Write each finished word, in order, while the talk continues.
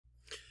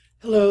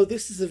Hello,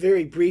 this is a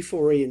very brief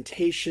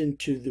orientation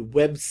to the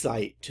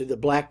website, to the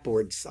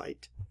Blackboard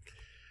site.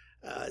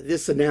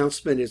 This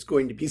announcement is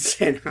going to be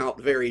sent out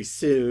very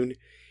soon,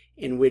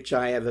 in which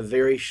I have a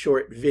very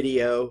short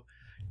video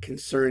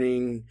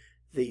concerning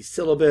the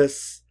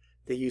syllabus,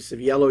 the use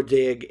of yellow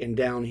dig, and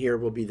down here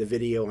will be the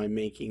video I'm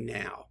making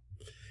now.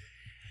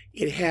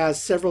 It has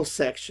several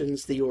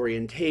sections: the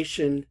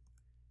orientation,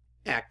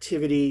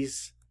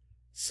 activities,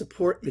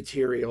 support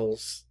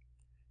materials,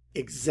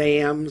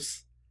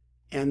 exams,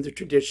 and the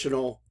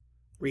traditional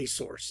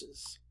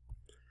resources.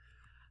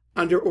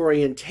 Under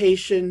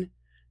orientation,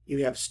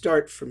 you have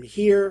start from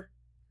here,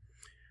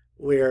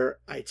 where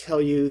I tell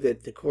you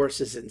that the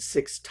course is in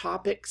 6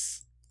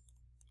 topics.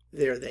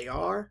 There they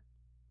are.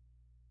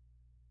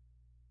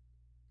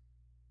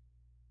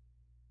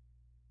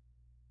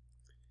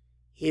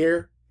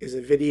 Here is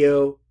a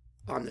video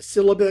on the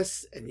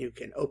syllabus, and you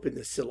can open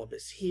the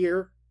syllabus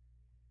here.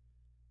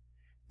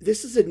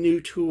 This is a new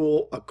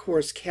tool, a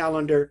course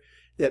calendar,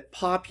 that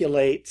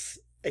populates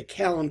a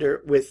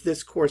calendar with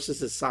this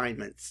course's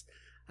assignments.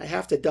 I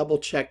have to double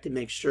check to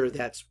make sure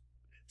that's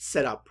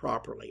set up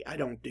properly. I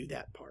don't do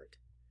that part.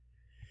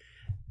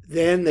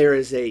 Then there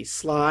is a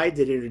slide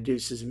that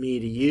introduces me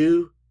to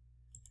you,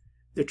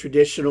 the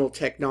traditional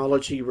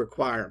technology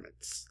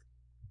requirements.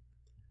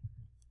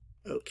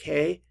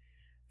 Okay,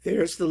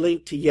 there's the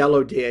link to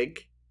Yellow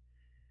Dig.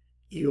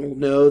 You'll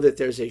know that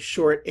there's a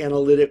short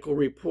analytical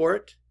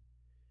report,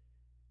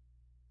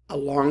 a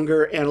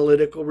longer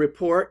analytical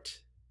report.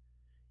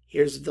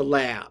 Here's the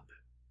lab.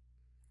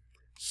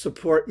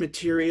 Support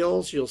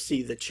materials, you'll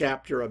see the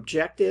chapter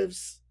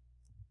objectives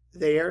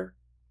there.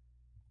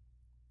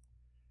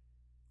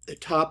 The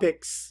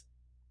topics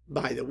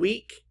by the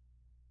week.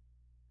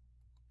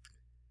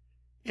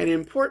 An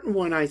important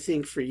one, I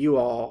think, for you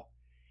all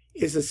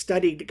is a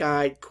study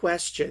guide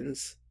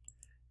questions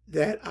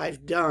that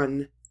I've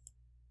done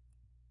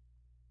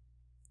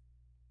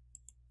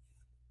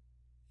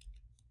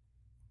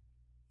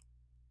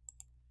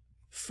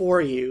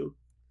for you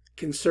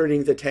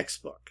concerning the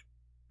textbook.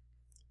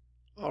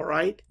 All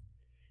right.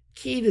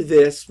 Key to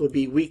this will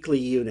be weekly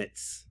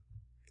units.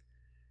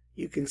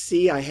 You can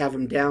see I have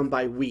them down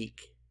by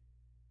week.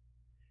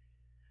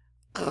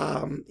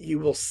 You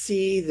will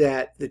see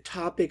that the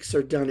topics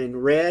are done in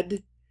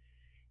red,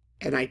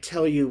 and I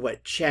tell you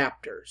what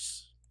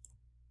chapters.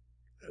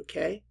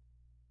 Okay.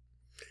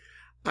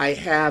 I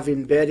have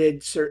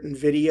embedded certain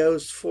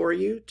videos for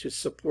you to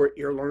support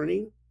your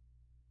learning.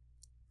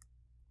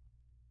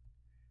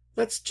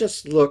 Let's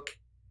just look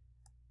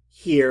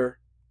here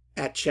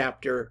at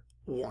chapter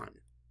 1,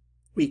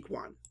 week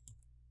 1.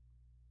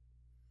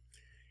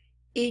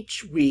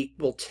 Each week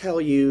will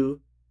tell you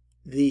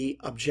the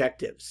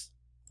objectives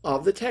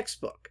of the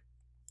textbook.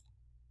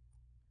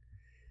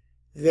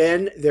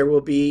 Then there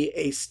will be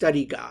a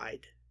study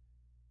guide,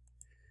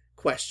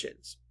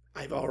 questions.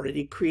 I've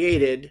already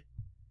created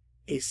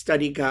a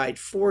study guide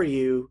for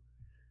you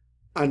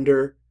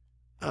under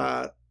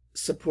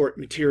support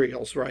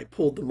materials, where I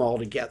pulled them all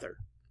together.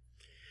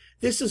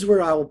 This is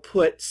where I will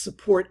put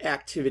support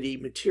activity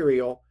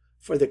material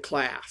for the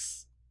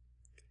class.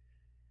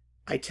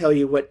 I tell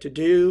you what to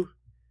do.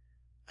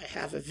 I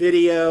have a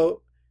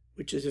video,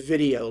 which is a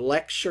video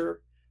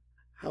lecture.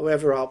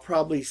 However, I'll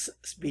probably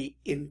be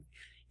in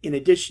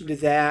addition to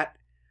that,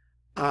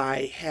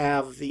 I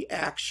have the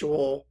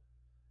actual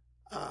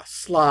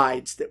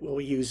slides that we'll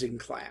use in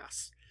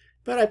class.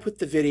 But I put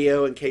the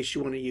video in case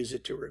you want to use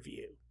it to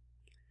review.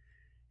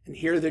 And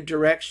here are the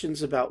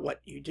directions about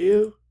what you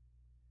do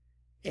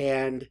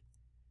and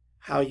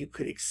how you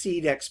could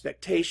exceed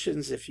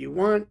expectations if you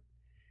want.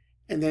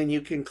 And then you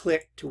can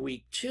click to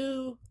week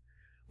 2,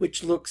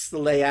 which looks the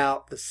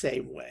layout the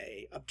same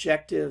way.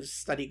 Objectives,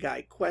 study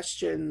guide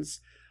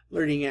questions,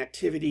 learning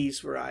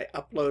activities, where I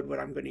upload what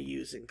I'm going to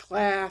use in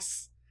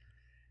class,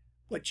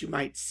 what you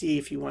might see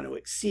if you want to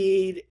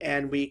exceed,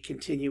 and we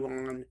continue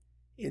on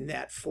in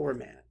that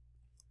format.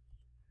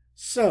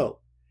 So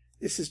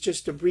this is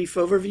just a brief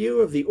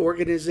overview of the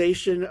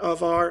organization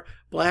of our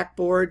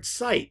Blackboard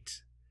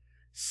site.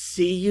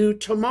 See you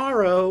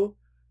tomorrow,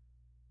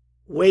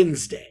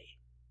 Wednesday.